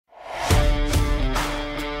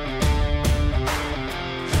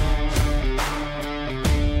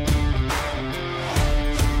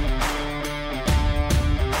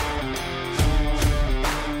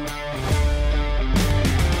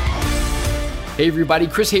Hey everybody,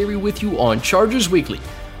 Chris Hayre with you on Chargers Weekly.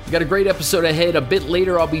 We got a great episode ahead. A bit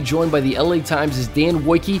later, I'll be joined by the LA Times' Dan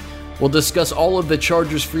Woike. We'll discuss all of the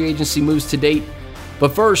Chargers free agency moves to date.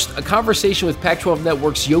 But first, a conversation with Pac-12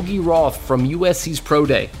 Network's Yogi Roth from USC's Pro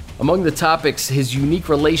Day. Among the topics, his unique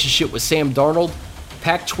relationship with Sam Darnold,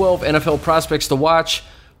 Pac-12 NFL prospects to watch,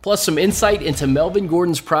 plus some insight into Melvin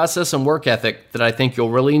Gordon's process and work ethic that I think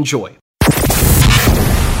you'll really enjoy.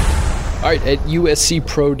 All right, at USC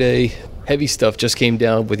Pro Day, heavy stuff just came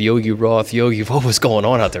down with Yogi Roth. Yogi, what was going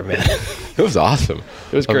on out there, man? It was awesome.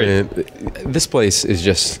 It was great. I mean, this place is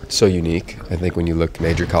just so unique. I think when you look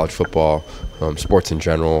major college football, sports in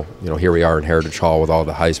general, here we are in Heritage Hall with all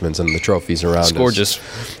the Heismans and the trophies around us. It's gorgeous.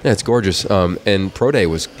 Yeah, it's gorgeous. And Pro Day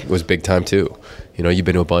was big time too. You've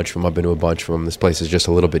been to a bunch of them. I've been to a bunch of them. This place is just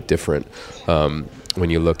a little bit different.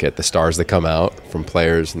 When you look at the stars that come out from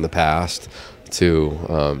players in the past,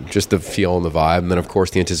 to just the feel and the vibe, and then of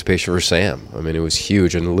course the anticipation for Sam. I mean, it was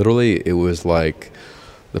huge, and literally it was like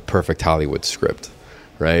the perfect Hollywood script,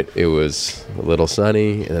 right? It was a little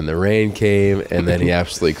sunny, and then the rain came, and then he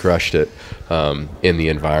absolutely crushed it in the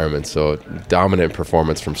environment. So dominant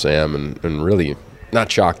performance from Sam, and really not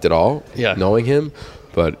shocked at all knowing him,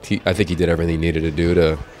 but I think he did everything he needed to do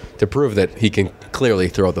to prove that he can clearly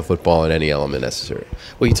throw the football in any element necessary.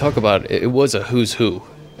 Well, you talk about it was a who's who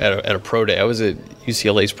at a pro day. I was at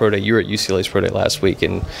UCLA's pro day. You were at UCLA's pro day last week,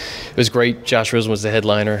 and it was great. Josh Rosen was the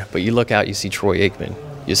headliner, but you look out, you see Troy Aikman,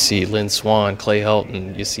 you see Lynn Swann, Clay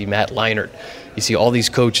Helton, you see Matt Leinart, you see all these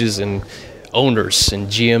coaches and owners and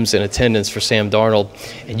GMs in attendance for Sam Darnold,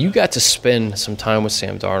 and you got to spend some time with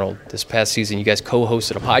Sam Darnold this past season. You guys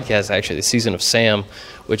co-hosted a podcast, actually, the Season of Sam,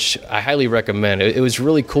 which I highly recommend. It was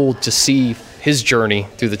really cool to see his journey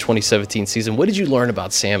through the 2017 season. What did you learn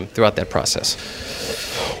about Sam throughout that process?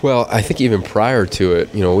 Well, I think even prior to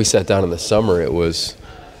it, we sat down in the summer, it was,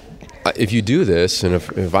 if you do this, and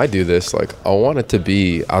if I do this, I want it to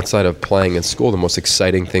be, outside of playing in school, the most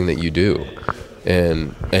exciting thing that you do.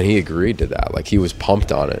 And he agreed to that. He was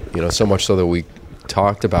pumped on it, so much so that we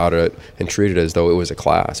talked about it and treated it as though it was a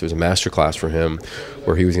class. It was a master class for him,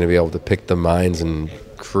 where he was going to be able to pick the minds and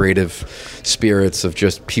creative spirits of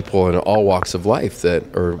just people in all walks of life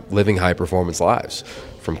that are living high-performance lives,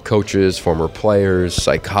 from coaches, former players,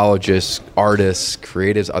 psychologists, artists,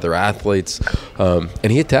 creatives, other athletes.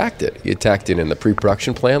 And he attacked it. He attacked it in the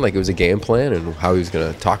pre-production plan, like it was a game plan, and how he was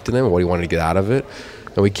going to talk to them and what he wanted to get out of it.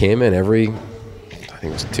 And we came in every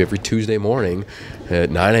Tuesday morning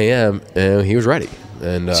at 9 a.m., and he was ready.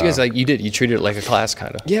 And so you guys, you treated it like a class,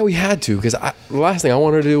 kind of. Yeah, we had to, because the last thing I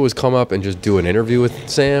wanted to do was come up and just do an interview with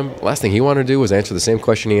Sam. The last thing he wanted to do was answer the same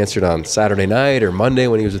question he answered on Saturday night or Monday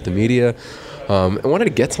when he was with the media. I wanted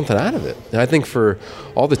to get something out of it. And I think for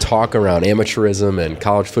all the talk around amateurism and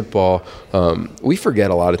college football, we forget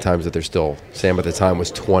a lot of times that Sam at the time was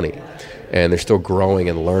 20. And they're still growing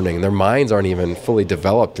and learning. Their minds aren't even fully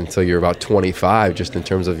developed until you're about 25, just in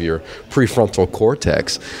terms of your prefrontal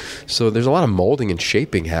cortex. So there's a lot of molding and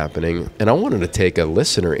shaping happening. And I wanted to take a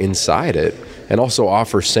listener inside it and also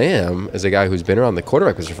offer Sam, as a guy who's been around the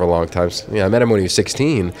quarterback position for a long time. I met him when he was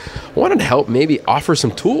 16. I wanted to help maybe offer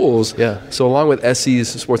some tools. Yeah. So along with SC's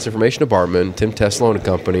Sports Information Department, Tim Teslo and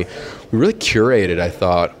company, we really curated, I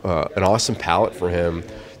thought, an awesome palette for him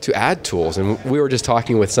to add tools. And we were just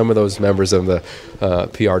talking with some of those members of the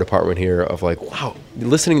PR department here of wow,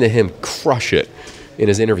 listening to him crush it in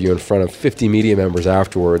his interview in front of 50 media members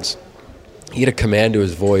afterwards. He had a command to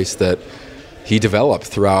his voice that he developed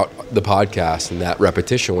throughout the podcast, and that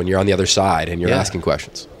repetition when you're on the other side and you're asking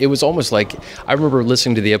questions. It was almost like, I remember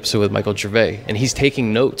listening to the episode with Michael Gervais, and he's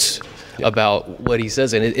taking notes about what he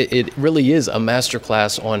says, and it really is a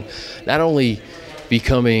masterclass on not only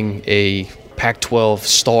becoming a Pac-12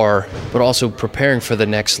 star, but also preparing for the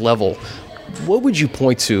next level. What would you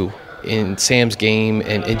point to in Sam's game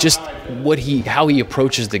and just how he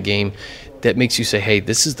approaches the game that makes you say, hey,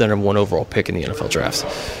 this is the number one overall pick in the NFL draft?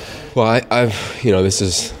 Well, this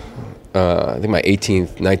is, I think my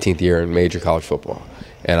 18th, 19th year in major college football.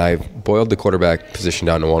 And I've boiled the quarterback position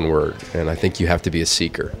down to one word, and I think you have to be a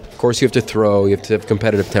seeker. Of course, you have to throw, you have to have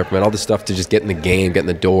competitive temperament, all this stuff to just get in the game, get in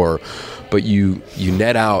the door, but you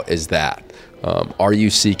net out as that. Are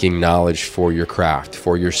you seeking knowledge for your craft,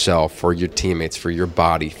 for yourself, for your teammates, for your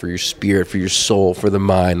body, for your spirit, for your soul, for the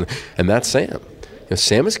mind? And that's Sam.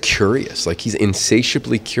 Sam is curious. He's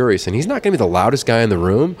insatiably curious. And he's not going to be the loudest guy in the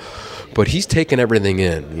room, but he's taken everything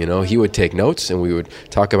in. He would take notes, and we would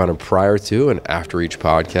talk about him prior to and after each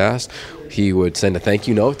podcast. He would send a thank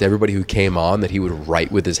you note to everybody who came on that he would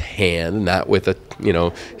write with his hand, not with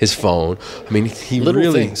his phone. I mean, the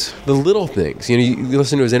little things. You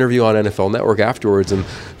listen to his interview on NFL Network afterwards, and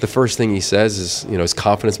the first thing he says is, his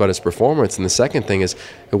confidence about his performance, and the second thing is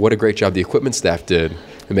what a great job the equipment staff did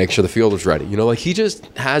to make sure the field was ready. He just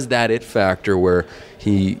has that it factor where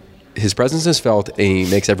his presence is felt and he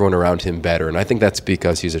makes everyone around him better, and I think that's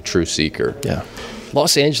because he's a true seeker. Yeah,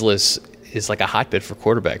 Los Angeles is like a hotbed for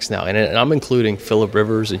quarterbacks now, and I'm including Phillip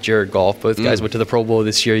Rivers and Jared Goff. Both guys went to the Pro Bowl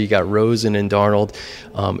this year. You got Rosen and Darnold,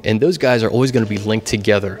 and those guys are always going to be linked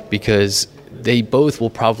together because they both will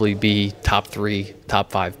probably be top 3, top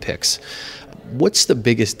 5 picks. What's the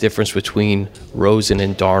biggest difference between Rosen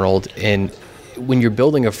and Darnold? And when you're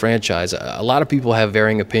building a franchise, a lot of people have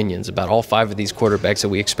varying opinions about all 5 of these quarterbacks that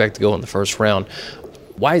we expect to go in the first round.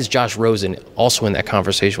 Why is Josh Rosen also in that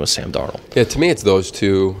conversation with Sam Darnold? Yeah, to me it's those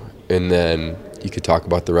two, and then you could talk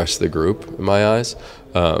about the rest of the group, in my eyes.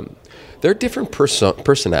 They're different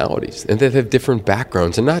personalities, and they have different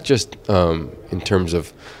backgrounds, and not just in terms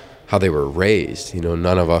of how they were raised.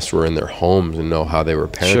 None of us were in their homes and know how they were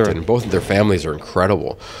parented, Sure. and both of their families are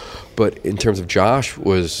incredible. But in terms of Josh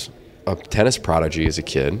was a tennis prodigy as a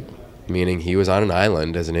kid, meaning he was on an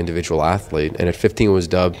island as an individual athlete, and at 15 was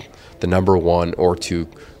dubbed the number 1 or 2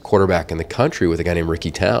 quarterback in the country with a guy named Ricky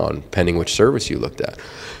Town, pending which service you looked at.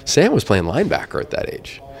 Sam was playing linebacker at that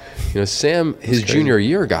age. Sam, his junior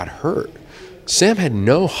year, got hurt. Sam had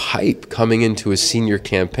no hype coming into his senior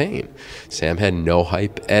campaign. Sam had no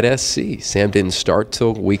hype at SC. Sam didn't start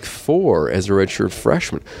till week 4 as a redshirt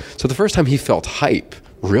freshman. So the first time he felt hype,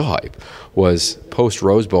 real hype, was post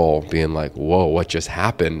Rose Bowl, being like, whoa, what just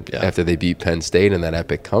happened after they beat Penn State in that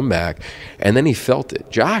epic comeback? And then he felt it.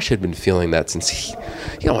 Josh had been feeling that since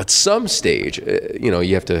at some stage,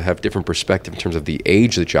 you have to have different perspective in terms of the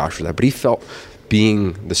age that Josh was at, but he felt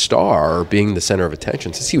being the star, or being the center of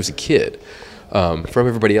attention since he was a kid, from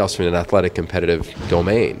everybody else in an athletic competitive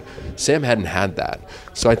domain. Sam hadn't had that.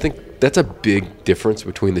 So I think that's a big difference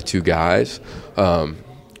between the two guys.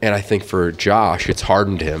 And I think for Josh, it's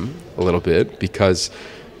hardened him a little bit because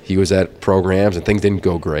he was at programs and things didn't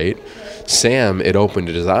go great. Sam, it opened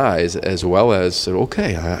his eyes, as well as said,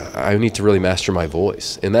 okay, I need to really master my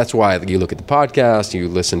voice. And that's why you look at the podcast, you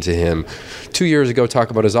listen to him 2 years ago talk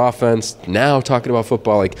about his offense, now talking about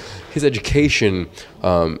football, like his education,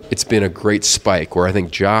 it's been a great spike where I think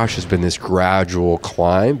Josh has been this gradual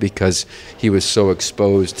climb because he was so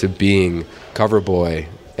exposed to being cover boy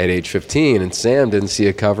at age 15, and Sam didn't see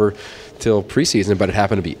a cover till preseason, but it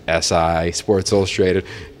happened to be SI, Sports Illustrated,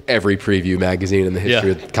 every preview magazine in the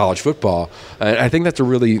history of college football. And I think that's a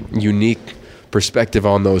really unique perspective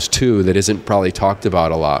on those two that isn't probably talked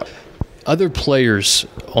about a lot. Other players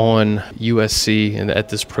on USC and at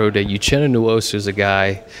this pro day, Uchenna Nwosu is a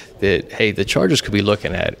guy that, hey, the Chargers could be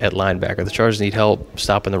looking at linebacker. The Chargers need help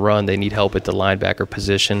stopping the run. They need help at the linebacker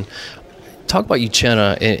position. Talk about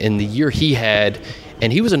Uchenna in the year he had.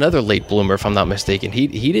 And he was another late bloomer, if I'm not mistaken. He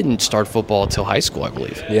didn't start football until high school, I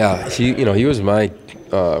believe. Yeah, he was my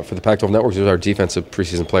for the Pac-12 Network. He was our defensive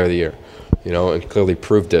preseason player of the year, and clearly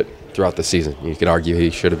proved it throughout the season. You could argue he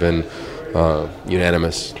should have been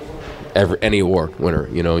unanimous, any award winner.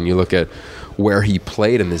 And you look at where he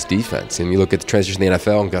played in this defense, and you look at the transition to the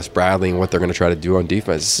NFL and Gus Bradley and what they're going to try to do on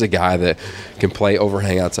defense. This is a guy that can play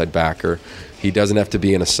overhang outside backer. He doesn't have to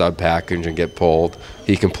be in a sub package and get pulled.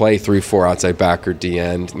 He can play 3-4 outside backer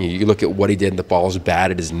D-end. You look at what he did, the ball's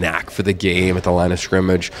batted, his knack for the game at the line of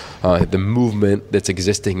scrimmage, the movement that's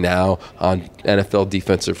existing now on NFL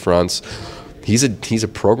defensive fronts. He's a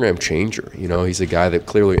program changer. He's a guy that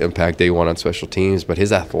clearly impacted day one on special teams, but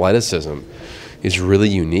his athleticism is really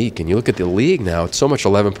unique. And you look at the league now, it's so much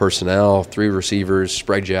 11 personnel, 3 receivers,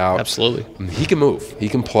 spread you out. Absolutely. He can move. He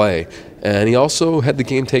can play. And he also had the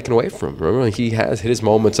game taken away from him. Remember, he has hit his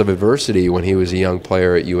moments of adversity when he was a young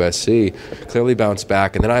player at USC, clearly bounced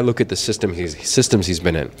back. And then I look at the systems he's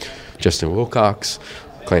been in. Justin Wilcox,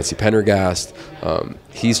 Clancy Pendergast.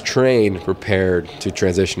 He's trained, prepared to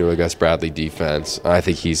transition to a Gus Bradley defense. I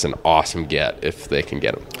think he's an awesome get if they can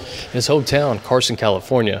get him. His hometown, Carson,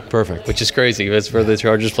 California. Perfect. Which is crazy. That's where the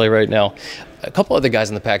Chargers play right now. A couple other guys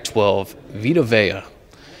in the Pac-12. Vita Vea.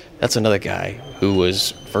 That's another guy who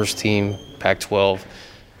was first team Pac-12.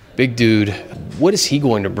 Big dude. What is he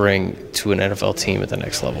going to bring to an NFL team at the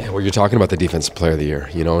next level? Well, you're talking about the defensive player of the year.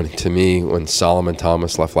 And to me, when Solomon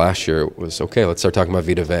Thomas left last year, it was, okay, let's start talking about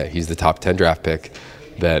Vita Vea. He's the top 10 draft pick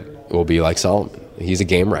that will be like Solomon. He's a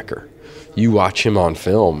game wrecker. You watch him on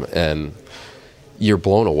film, and you're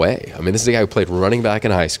blown away. I mean, this is a guy who played running back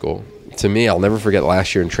in high school. To me, I'll never forget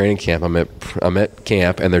last year in training camp, I'm at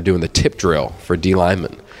camp, and they're doing the tip drill for D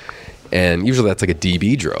linemen. And usually that's like a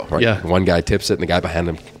DB drill, right? Yeah. One guy tips it and the guy behind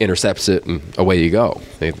him intercepts it and away you go.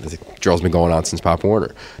 The drill's been going on since Pop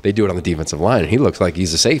Warner. They do it on the defensive line and he looks like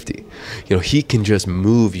he's a safety. He can just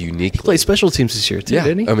move uniquely. He played special teams this year too,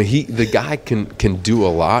 didn't he? I mean, the guy can do a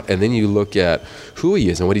lot, and then you look at who he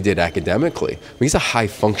is and what he did academically. I mean, he's a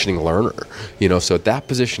high-functioning learner, so at that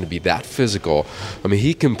position to be that physical, I mean,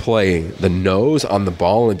 he can play the nose on the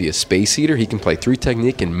ball and be a space eater. He can play 3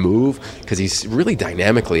 technique and move because he's really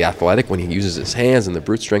dynamically athletic when he uses his hands and the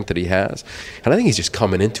brute strength that he has. And I think he's just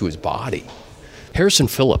coming into his body. Harrison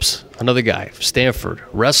Phillips, another guy, Stanford,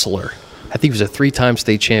 wrestler. I think he was a 3-time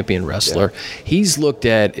state champion wrestler. Yeah. He's looked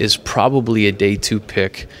at as probably a day 2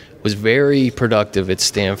 pick, was very productive at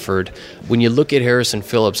Stanford. When you look at Harrison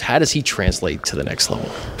Phillips, how does he translate to the next level?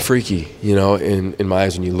 Freaky, in my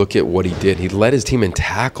eyes, when you look at what he did, he led his team in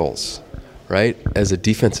tackles, right? As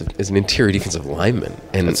an interior defensive lineman.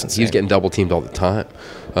 And he was getting double teamed all the time.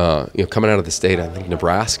 Coming out of the state, I think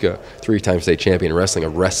Nebraska, 3-time state champion in wrestling, a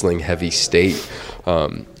wrestling heavy state.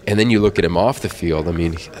 And then you look at him off the field. I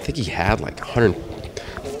mean, I think he had like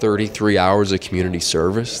 133 hours of community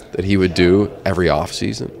service that he would do every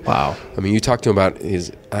offseason. Wow. I mean, you talk to him about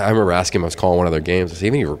I remember asking him, I was calling one of their games, I said,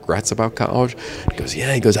 any regrets about college? He goes,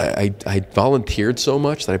 yeah. He goes, I volunteered so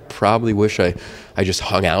much that I probably wish I just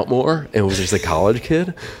hung out more and was just a college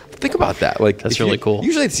kid. Think about that. That's really cool.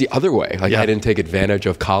 Usually it's the other way. I didn't take advantage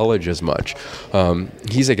of college as much.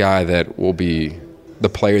 He's a guy that will be the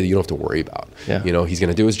player that you don't have to worry about. Yeah. He's going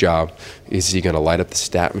to do his job. Is he going to light up the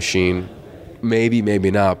stat machine? Maybe, maybe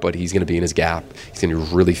not, but he's going to be in his gap. He's going to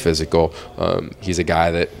be really physical. He's a guy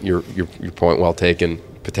that, your point well taken,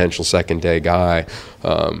 potential second-day guy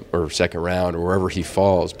or second round or wherever he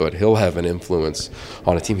falls, but he'll have an influence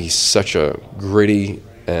on a team. He's such a gritty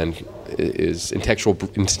and is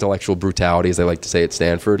intellectual brutality, as they like to say at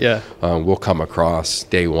Stanford, will come across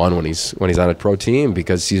day one when he's on a pro team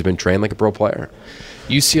because he's been trained like a pro player.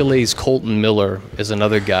 UCLA's Colton Miller is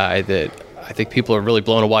another guy that I think people are really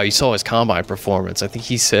blown away. You saw his combine performance. I think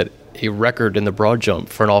he set a record in the broad jump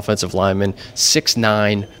for an offensive lineman.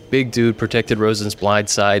 6'9", big dude, protected Rosen's blind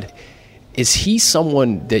side. Is he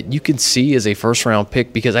someone that you can see as a first-round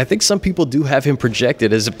pick? Because I think some people do have him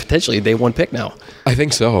projected as a potentially a day 1 pick now. I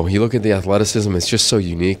think so. You look at the athleticism; it's just so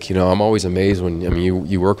unique. I'm always amazed when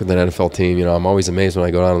you work with an NFL team. I'm always amazed when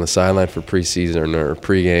I go down on the sideline for preseason or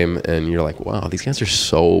pregame, and you're like, wow, these guys are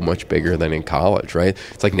so much bigger than in college, right?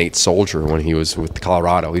 It's like Nate Soldier when he was with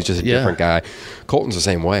Colorado. He's just a different guy. Colton's the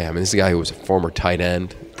same way. This is a guy who was a former tight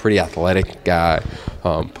end, pretty athletic guy,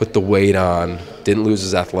 put the weight on, didn't lose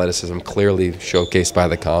his athleticism, clearly showcased by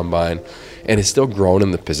the combine, and is still grown in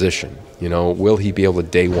the position. Will he be able to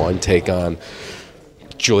day 1 take on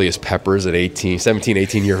Julius Peppers at 17,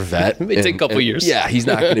 18-year vet? It may take a couple years. Yeah, he's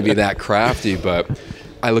not going to be that crafty, but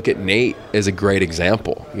I look at Nate as a great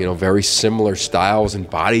example. Very similar styles and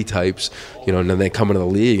body types. And then they come into the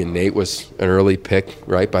league, and Nate was an early pick,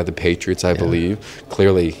 right, by the Patriots, I believe.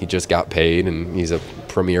 Clearly, he just got paid, and he's a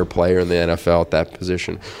premier player in the NFL at that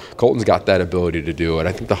position. Colton's got that ability to do it.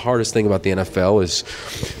 I think the hardest thing about the NFL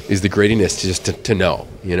is the grittiness, just to know,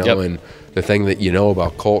 and the thing that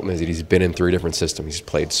about Colton is that he's been in 3 different systems. He's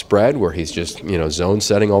played spread, where he's just, zone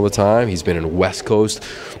setting all the time. He's been in West Coast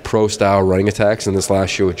pro-style running attacks. In this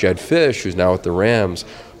last year with Jed Fish, who's now with the Rams,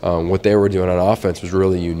 what they were doing on offense was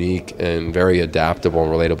really unique and very adaptable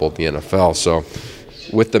and relatable to the NFL. So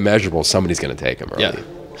with the measurables, somebody's going to take him early. Yeah.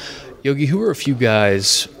 Yogi, who are a few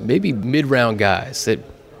guys, maybe mid-round guys, that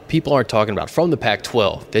people aren't talking about from the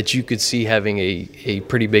Pac-12 that you could see having a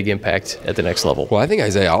pretty big impact at the next level? Well, I think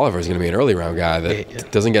Isaiah Oliver is going to be an early round guy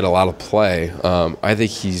that doesn't get a lot of play. I think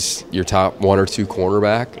he's your top 1 or 2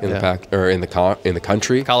 cornerback in the pack or in the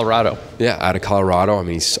country. Colorado. Yeah, out of Colorado.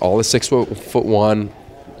 He's all the 6'1",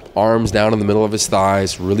 arms down in the middle of his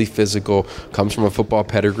thighs, really physical. Comes from a football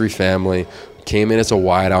pedigree family. Came in as a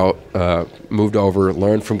wideout, moved over,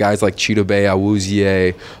 learned from guys like Chidobe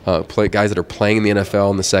Awuzie, guys that are playing in the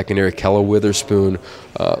NFL in the secondary, Kella Witherspoon,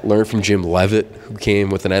 learned from Jim Leavitt, who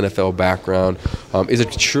came with an NFL background, is a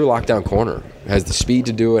true lockdown corner. Has the speed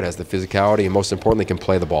to do it, has the physicality, and most importantly, can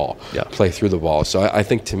play the ball, play through the ball. So I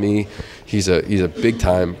think, to me, he's a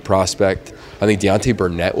big-time prospect. I think Deontay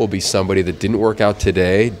Burnett will be somebody that didn't work out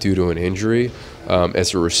today due to an injury.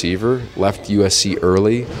 As a receiver, left USC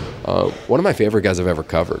early. One of my favorite guys I've ever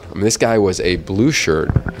covered. This guy was a blue shirt.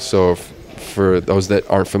 So for those that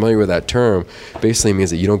aren't familiar with that term, basically means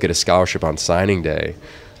that you don't get a scholarship on signing day,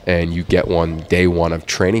 and you get one day 1 of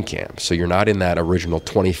training camp. So you're not in that original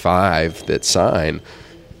 25 that sign.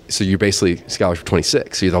 So you're basically scholarship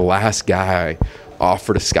 26. So you're the last guy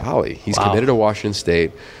offered a Scully. He's committed to Washington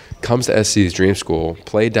State. comes to SC's dream school,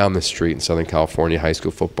 played down the street in Southern California high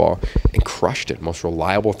school football, and crushed it. Most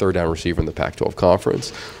reliable third down receiver in the Pac-12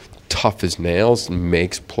 conference. Tough as nails,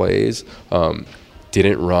 makes plays.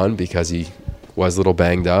 Didn't run because he was a little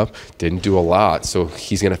banged up. Didn't do a lot, so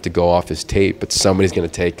he's going to have to go off his tape, but somebody's going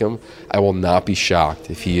to take him. I will not be shocked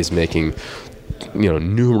if he is making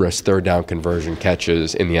numerous third down conversion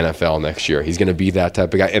catches in the NFL next year. He's going to be that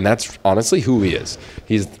type of guy, and that's honestly who he is.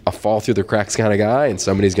 He's a fall through the cracks kind of guy, and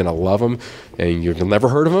somebody's going to love him, and you've never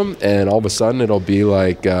heard of him, and all of a sudden it'll be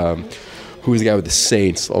like who was the guy with the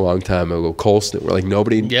Saints a long time ago? Colston. Where like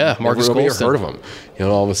nobody, Marcus nobody Colston. heard of him.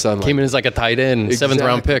 All of a sudden Came in as like a tight end, seventh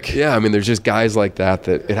round pick. Yeah, I mean, there's just guys like that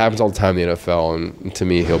it happens all the time in the NFL, and to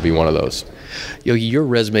me, he'll be one of those. Your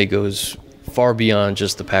resume goes far beyond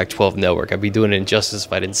just the Pac-12 network. I'd be doing it injustice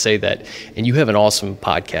if I didn't say that. And you have an awesome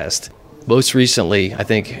podcast. Most recently, I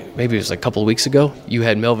think maybe it was a couple of weeks ago, you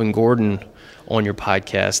had Melvin Gordon on your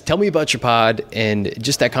podcast. Tell me about your pod and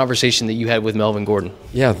just that conversation that you had with Melvin Gordon.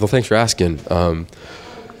 Yeah, well, thanks for asking. I'm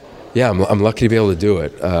lucky to be able to do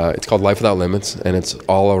it. It's called Life Without Limits, and it's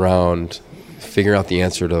all around figuring out the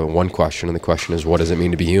answer to one question, and the question is, what does it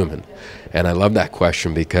mean to be human? And I love that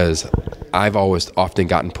question because I've often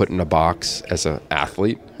gotten put in a box as an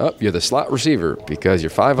athlete. Oh, you're the slot receiver because you're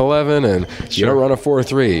 5'11" and you don't run a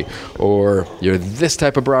 4.3, or you're this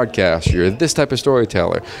type of broadcaster, you're this type of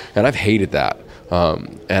storyteller, and I've hated that.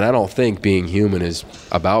 And I don't think being human is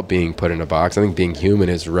about being put in a box. I think being human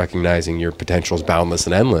is recognizing your potential is boundless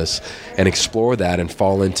and endless, and explore that and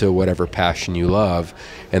fall into whatever passion you love,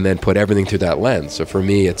 and then put everything through that lens. So for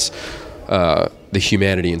me, it's the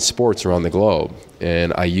humanity in sports around the globe,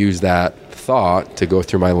 and I use that thought to go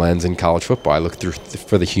through my lens in college football. I look through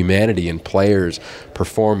for the humanity in players,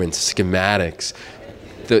 performance, schematics,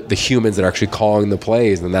 the humans that are actually calling the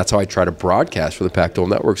plays, and that's how I try to broadcast for the Pac-12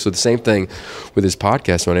 network. So the same thing with this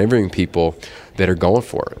podcast. So I'm interviewing people that are going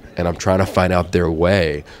for it, and I'm trying to find out their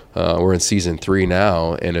way. We're in season 3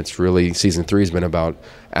 now, and it's really, season 3 has been about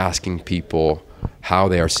asking people how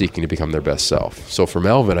they are seeking to become their best self. So for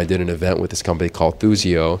Melvin, I did an event with this company called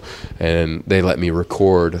Thuzio, and they let me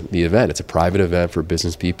record the event. It's a private event for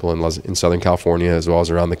business people in Southern California as well as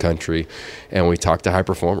around the country, and we talk to high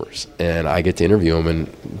performers, and I get to interview them, and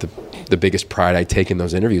the biggest pride I take in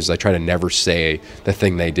those interviews is I try to never say the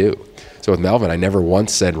thing they do. So with Melvin, I never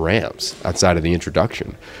once said Rams outside of the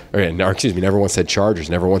introduction. Never once said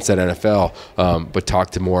Chargers, never once said NFL, but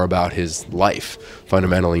talked more about his life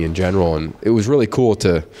fundamentally in general. And it was really cool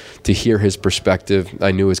to hear his perspective.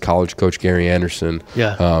 I knew his college coach, Gary Anderson.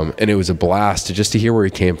 Yeah. And it was a blast to hear where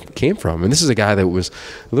he came from. And this is a guy that was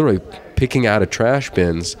literally picking out of trash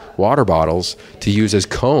bins water bottles to use as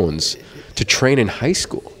cones to train in high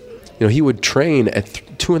school. He would train at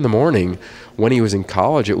 2 a.m. when he was in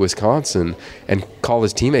college at Wisconsin and call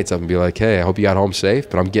his teammates up and be like, hey, I hope you got home safe,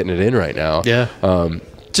 but I'm getting it in right now. Yeah.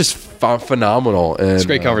 Just phenomenal. And it's a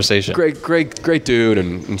great conversation. Great dude,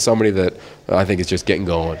 and somebody that I think is just getting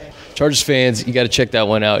going. Chargers fans, you got to check that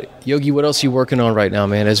one out. Yogi, what else are you working on right now,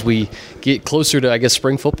 man, as we get closer to, I guess,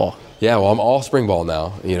 spring football? Yeah, well, I'm all spring ball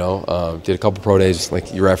now, Did a couple pro days,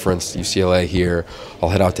 like you referenced, UCLA here. I'll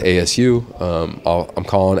head out to ASU. I'm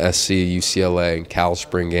calling SC, UCLA, and Cal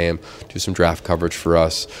spring game, do some draft coverage for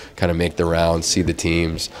us, kind of make the rounds, see the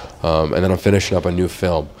teams. And then I'm finishing up a new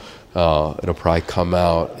film. It'll probably come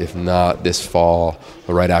out, if not this fall,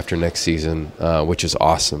 right after next season, which is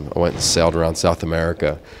awesome. I went and sailed around South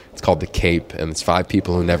America. It's called The Cape, and it's 5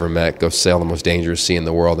 people who never met go sail the most dangerous sea in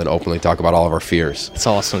the world and openly talk about all of our fears. It's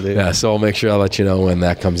awesome, dude. Yeah, so I'll make sure I'll let you know when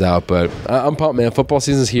that comes out. But I'm pumped, man. Football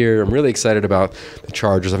season's here. I'm really excited about the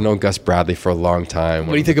Chargers. I've known Gus Bradley for a long time.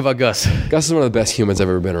 What do you think about Gus? Gus is one of the best humans I've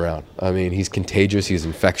ever been around. I mean, he's contagious. He's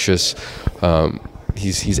infectious.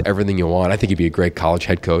 He's everything you want. I think he'd be a great college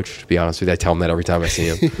head coach, to be honest with you. I tell him that every time I see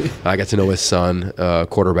him. I got to know his son,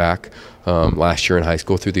 quarterback, last year in high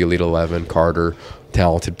school through the Elite 11, Carter.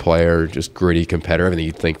 Talented player, just gritty competitor, everything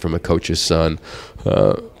you'd think from a coach's son.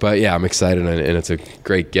 But yeah, I'm excited, and it's a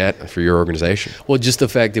great get for your organization. Well, just the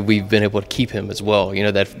fact that we've been able to keep him as well.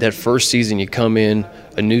 That first season, you come in,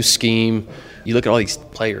 a new scheme, you look at all these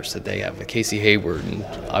players that they have, like Casey Hayward, and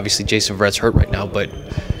obviously Jason Verrett's hurt right now, but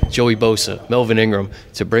Joey Bosa, Melvin Ingram,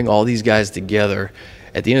 to bring all these guys together.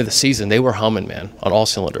 At the end of the season, they were humming, man, on all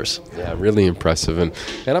cylinders. Yeah, really impressive. And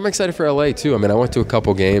I'm excited for LA, too. I mean, I went to a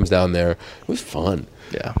couple games down there. It was fun.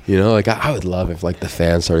 Yeah. I would love if, the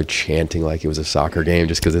fans started chanting like it was a soccer game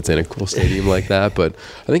just because it's in a cool stadium like that. But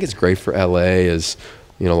I think it's great for LA as,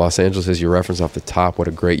 Los Angeles, as you referenced off the top, what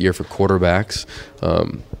a great year for quarterbacks.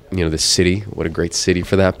 The city, what a great city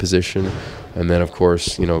for that position. And then, of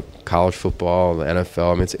course, college football, the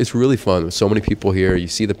NFL. I mean, it's really fun. There's so many people here. You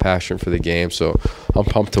see the passion for the game. So I'm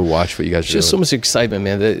pumped to watch what you guys are doing. Just so much excitement,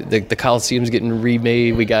 man. The Coliseum's getting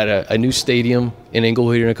remade. We got a new stadium in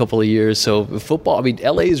Inglewood in a couple of years. So football, I mean,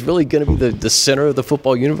 LA is really going to be the center of the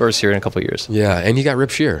football universe here in a couple of years. Yeah, and you got Rip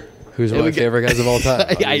Shear, who's one of my favorite guys of all time.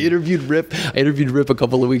 I interviewed Rip a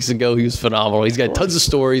couple of weeks ago. He was phenomenal. He's got tons of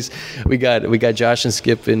stories. We got Josh and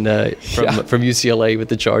Skip from UCLA with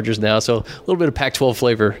the Chargers now. So a little bit of Pac-12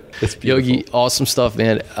 flavor. It's beautiful. Yogi, awesome stuff,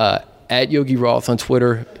 man. At Yogi Roth on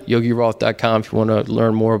Twitter, yogiroth.com if you want to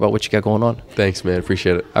learn more about what you got going on. Thanks, man.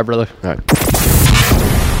 Appreciate it. All right, brother. All right.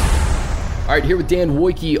 All right, here with Dan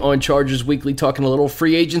Wojcicki on Chargers Weekly, talking a little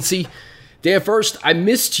free agency. Dan, first, I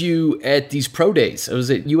missed you at these pro days. I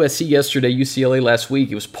was at USC yesterday, UCLA last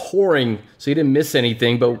week. It was pouring, so you didn't miss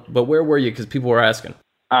anything. But where were you? Because people were asking.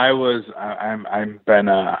 I'm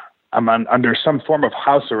under some form of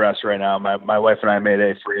house arrest right now. My wife and I made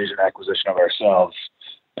a free agent acquisition of ourselves,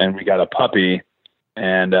 and we got a puppy,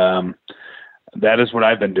 and that is what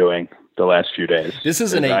I've been doing the last few days. This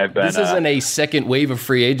isn't a second wave of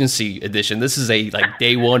free agency edition. This is a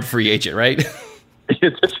day one free agent, right?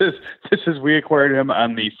 This is we acquired him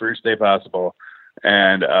on the first day possible,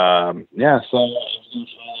 and so I'm just follow the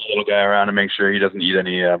little guy around to make sure he doesn't eat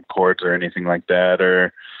any cords or anything like that.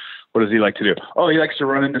 Or what does he like to do? Oh, he likes to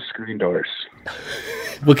run into screen doors.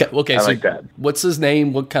 Okay, I like that. What's his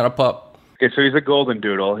name? What kind of pup? Okay, so he's a golden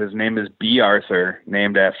doodle. His name is B. Arthur,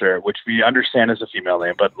 named after, which we understand is a female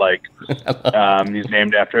name, but he's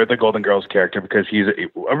named after the Golden Girls character because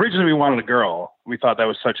originally we wanted a girl. We thought that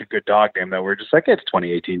was such a good dog name that we're just like, it's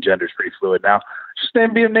 2018, gender's pretty fluid now. Just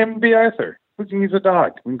name him B. Arthur. He's a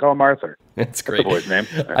dog. We can call him Arthur. That's great. That's the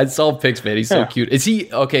boy's name. I saw pics, man. He's so cute. Is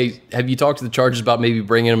he okay? Have you talked to the Chargers about maybe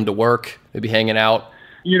bringing him to work, maybe hanging out?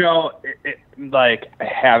 I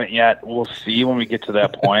haven't yet. We'll see when we get to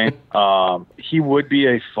that point. He would be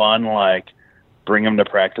a fun, bring him to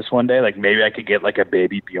practice one day. Maybe I could get a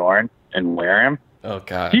baby Bjorn and wear him. Oh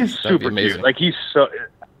God, he's super cute.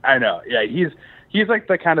 I know. Yeah, he's like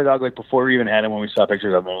the kind of dog. Before we even had him, when we saw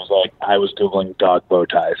pictures of him, it was I was Googling dog bow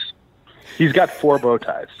ties. He's got 4 bow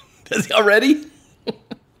ties. Does he already?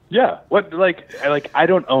 Yeah. What? I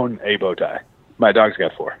don't own a bow tie. My dog's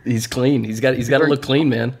got 4. He's clean. He's got to look clean,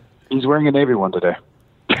 man. He's wearing a navy one today.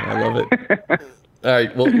 I love it. All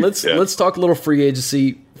right. Well, let's talk a little free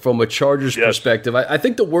agency from a Chargers perspective. I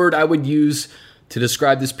think the word I would use to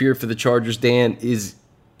describe this period for the Chargers, Dan, is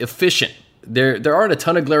efficient. There aren't a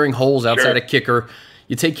ton of glaring holes outside a kicker.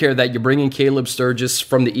 You take care of that. You bring in Caleb Sturgis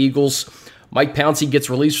from the Eagles. Mike Pouncey gets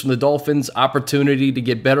released from the Dolphins. Opportunity to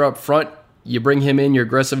get better up front. You bring him in. You're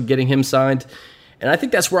aggressive getting him signed. And I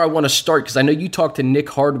think that's where I want to start because I know you talked to Nick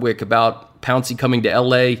Hardwick about Pouncey coming to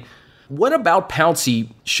L.A. What about Pouncey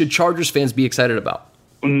should Chargers fans be excited about?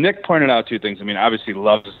 Nick pointed out 2 things. I mean, obviously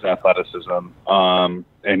loves his athleticism and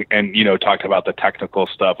talked about the technical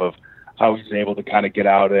stuff of how he's able to kind of get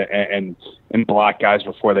out and block guys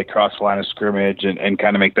before they cross the line of scrimmage and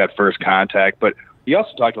kind of make that first contact. But he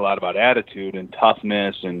also talked a lot about attitude and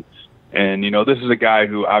toughness and this is a guy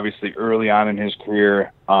who obviously early on in his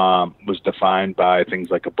career was defined by things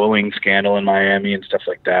like a bullying scandal in Miami and stuff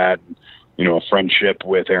like that, and, a friendship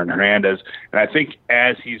with Aaron Hernandez. And I think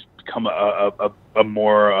as he's become a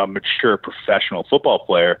more mature professional football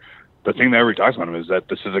player, the thing that everybody talks about him is that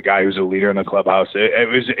this is a guy who's a leader in the clubhouse. It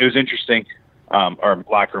was interesting, or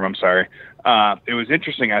locker room, I'm sorry. It was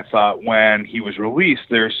interesting, I thought, when he was released,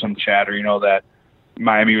 there's some chatter, that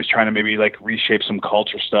Miami was trying to maybe reshape some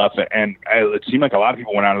culture stuff. And it seemed like a lot of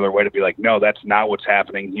people went out of their way to be like, no, that's not what's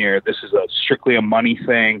happening here. This is strictly a money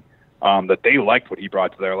thing, that they liked what he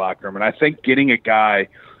brought to their locker room. And I think getting a guy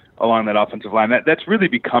along that offensive line, that's really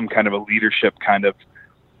become kind of a leadership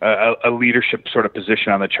a leadership sort of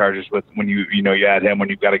position on the Chargers with when you add him, when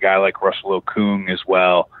you've got a guy like Russell Okung as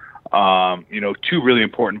well. 2 really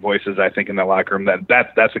important voices, I think, in the locker room.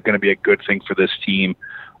 That's going to be a good thing for this team.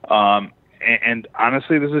 And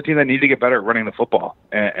honestly, this is a team that needs to get better at running the football.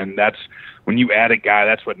 And that's when you add a guy,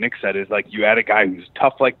 that's what Nick said, is you add a guy who's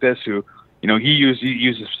tough like this, who, he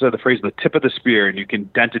uses the phrase, the tip of the spear, and you can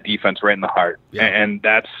dent a defense right in the heart. Yeah. And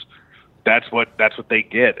that's what they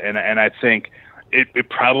get. And I think it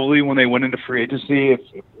probably, when they went into free agency, if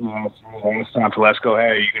Tom Telesco, hey,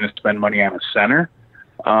 are you going to spend money on a center?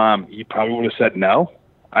 He probably would have said no.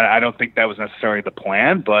 I don't think that was necessarily the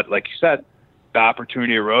plan, but like you said, the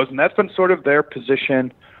opportunity arose, and that's been sort of their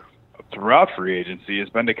position throughout free agency, has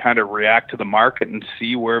been to kind of react to the market and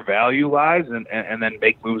see where value lies and then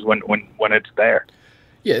make moves when it's there.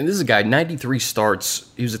 Yeah, and this is a guy, 93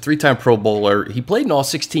 starts. He was a 3-time Pro Bowler. He played in all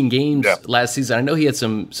 16 games last season. I know he had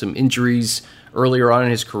some injuries earlier on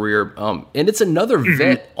in his career. And it's another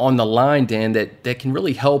vet on the line, Dan, that can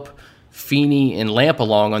really help Feeney and Lamp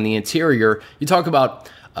along on the interior. You talk about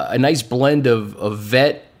a nice blend of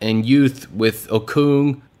vet and youth with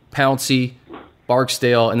Okung, Pouncey,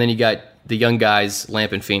 Barksdale, and then you got the young guys,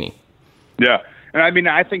 Lamp and Feeney. Yeah. And I mean,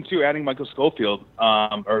 I think too, adding Michael Schofield,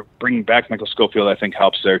 or bringing back Michael Schofield, I think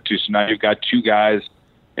helps there too. So now you've got two guys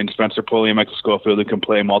in Spencer Pulley and Michael Schofield who can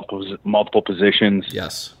play multiple positions.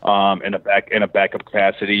 Yes. In a backup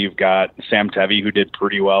capacity, you've got Sam Tevy, who did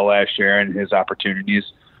pretty well last year in his opportunities.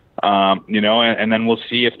 And then we'll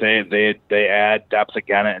see if they add depth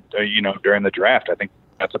again, during the draft. I think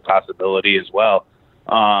that's a possibility as well.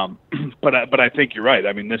 But I think you're right.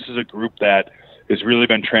 I mean, this is a group that has really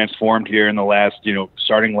been transformed here in the last,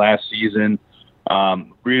 starting last season.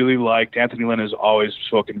 Really liked Anthony Lynn has always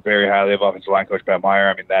spoken very highly of offensive line coach Pat Meyer.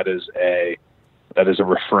 I mean, that is a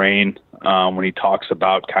refrain when he talks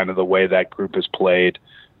about kind of the way that group is played.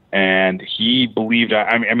 And he believed,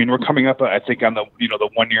 I mean, we're coming up, I think, on the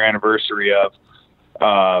 1 year anniversary of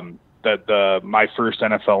my first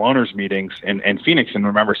NFL owners meetings in Phoenix, and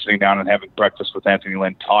remember sitting down and having breakfast with Anthony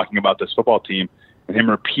Lynn talking about this football team, and him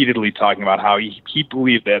repeatedly talking about how he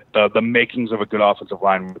believed that the makings of a good offensive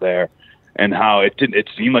line were there, and how it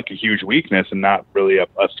seemed like a huge weakness and not really a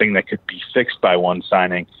thing that could be fixed by one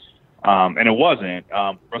signing. And it wasn't.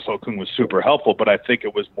 Russell Okung was super helpful, but I think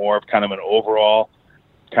it was more of kind of an overall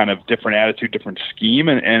kind of different attitude, different scheme,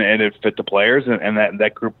 and it fit the players, and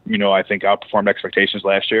that group, I think outperformed expectations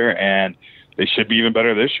last year, and they should be even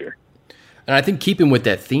better this year. And I think keeping with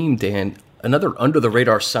that theme, Dan, another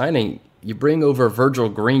under-the-radar signing, you bring over Virgil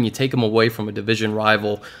Green, you take him away from a division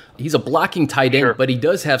rival. He's a blocking tight end, but he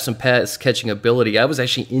does have some pass-catching ability. I was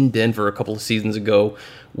actually in Denver a couple of seasons ago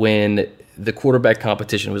when the quarterback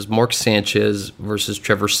competition was Mark Sanchez versus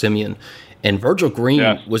Trevor Siemian. And Virgil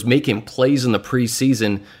Green was making plays in the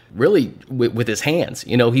preseason really with his hands.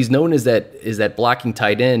 He's known as that blocking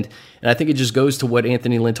tight end. And I think it just goes to what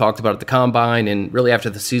Anthony Lynn talked about at the Combine, and really after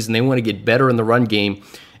the season, they want to get better in the run game.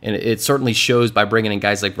 And it certainly shows by bringing in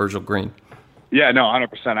guys like Virgil Green. Yeah, no,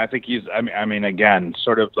 100%. I think he's, I mean, again,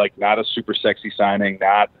 sort of like not a super sexy signing,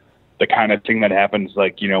 not the kind of thing that happens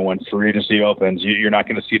like, when free agency opens, you're not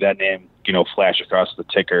going to see that name, flash across the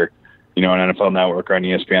ticker, on NFL Network or on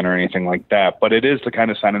ESPN or anything like that. But it is the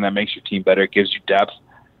kind of signing that makes your team better. It gives you depth,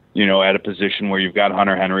 at a position where you've got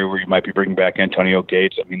Hunter Henry, where you might be bringing back Antonio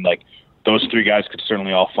Gates. I mean, like, those three guys could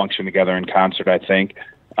certainly all function together in concert, I think.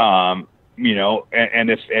 And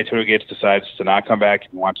if Antonio Gates decides to not come back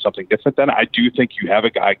and wants something different, then I do think you have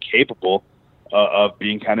a guy capable of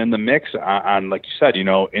being kind of in the mix on, like you said,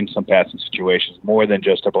 in some passing situations, more than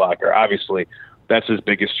just a blocker. Obviously, that's his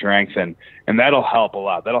biggest strength, and that'll help a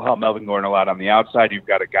lot. That'll help Melvin Gordon a lot on the outside. You've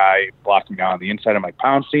got a guy blocking down on the inside of Mike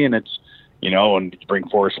Pouncey, and it's, and you bring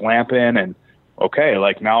Forrest Lamp in, and okay,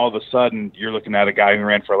 like now all of a sudden you're looking at a guy who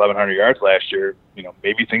ran for 1,100 yards last year.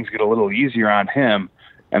 Maybe things get a little easier on him.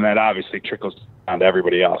 And that obviously trickles down to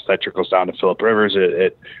everybody else. That trickles down to Phillip Rivers.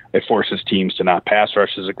 It forces teams to not pass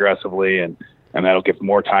rush as aggressively, and that'll give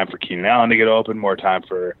more time for Keenan Allen to get open, more time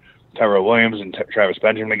for Tyrell Williams and Travis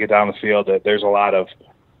Benjamin to get down the field. There's a lot of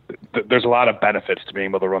benefits to being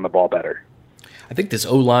able to run the ball better. I think this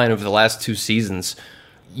O-line over the last two seasons,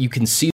 you can see